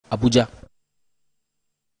Abuja.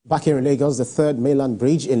 Back here in Lagos, the Third Mainland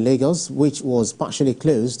Bridge in Lagos, which was partially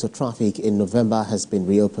closed to traffic in November, has been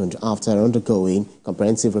reopened after undergoing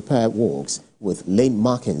comprehensive repair works with lane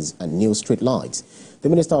markings and new street lights. The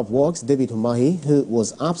Minister of Works, David Umahi, who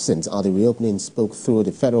was absent at the reopening, spoke through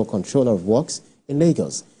the Federal Controller of Works in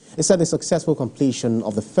Lagos. He said the successful completion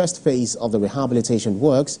of the first phase of the rehabilitation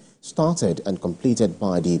works started and completed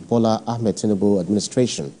by the Bola Tinubu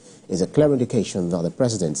administration is a clear indication that the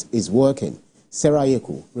President is working. Sarah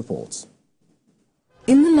Yeku reports.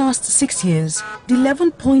 In the last 6 years, the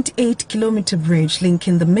 11.8-kilometer bridge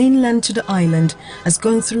linking the mainland to the island has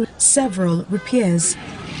gone through several repairs.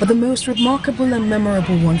 But the most remarkable and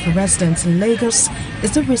memorable one for residents in Lagos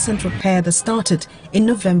is the recent repair that started in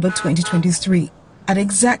November 2023. At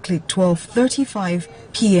exactly 12:35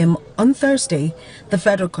 p.m. on Thursday, the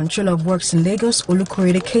Federal Controller of Works in Lagos,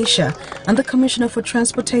 Olukorede Keisha, and the Commissioner for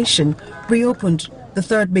Transportation reopened the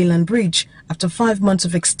Third Mainland Bridge after 5 months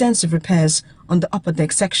of extensive repairs on the upper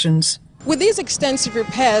deck sections. With these extensive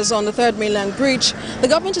repairs on the Third Mainland Bridge, the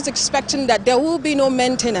government is expecting that there will be no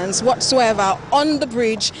maintenance whatsoever on the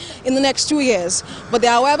bridge in the next 2 years. But they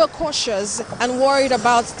are, however, cautious and worried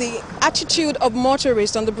about the attitude of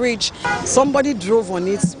motorists on the bridge. Somebody drove on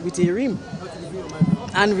it with a rim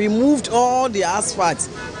and removed all the asphalt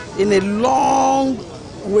in a long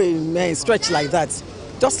way, stretch like that,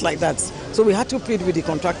 just like that. So we had to plead with the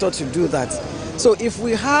contractor to do that. So if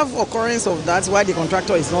we have occurrence of that while the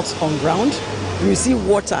contractor is not on ground, you see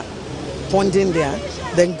water ponding there,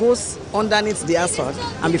 then goes underneath the asphalt,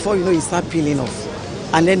 and before you know, it starts peeling off.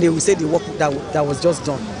 And then they will say the work that was just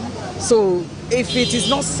done. So if it is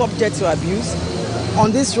not subject to abuse,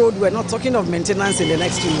 on this road we're not talking of maintenance in the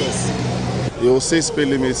next 2 years. You will see speed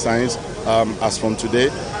limit signs as from today,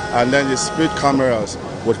 and then the speed cameras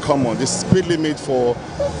would come on. The speed limit for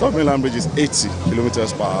Third Mainland Bridge is 80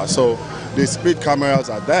 kilometers per hour. So the speed cameras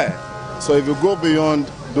are there. So if you go beyond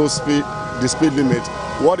the speed limit,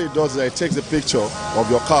 what it does is it takes a picture of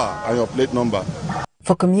your car and your plate number.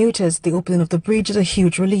 For commuters, the opening of the bridge is a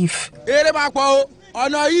huge relief. I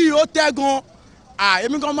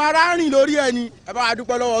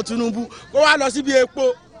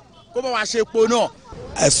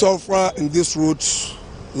suffered in this road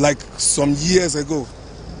like some years ago,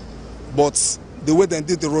 but the way they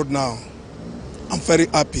did the road now, I'm very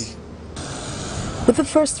happy. With the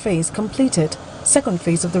first phase completed, second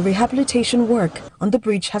phase of the rehabilitation work on the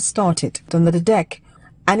bridge has started under the deck,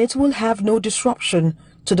 and it will have no disruption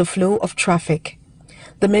to the flow of traffic.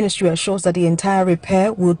 The ministry assures that the entire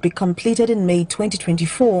repair will be completed in May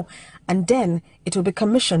 2024, and then it will be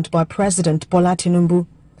commissioned by President Bola Tinubu.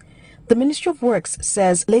 The Ministry of Works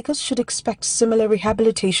says Lagos should expect similar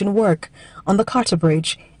rehabilitation work on the Carter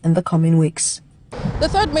Bridge in the coming weeks. The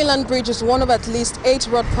Third Mainland Bridge is one of at least 8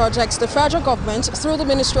 road projects the federal government, through the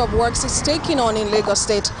Ministry of Works, is taking on in Lagos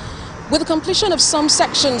State. With the completion of some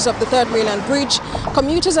sections of the Third Mainland Bridge,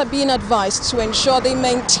 commuters are being advised to ensure they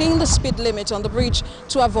maintain the speed limit on the bridge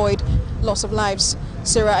to avoid loss of lives.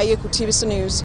 Sarah Yeku, TVC News.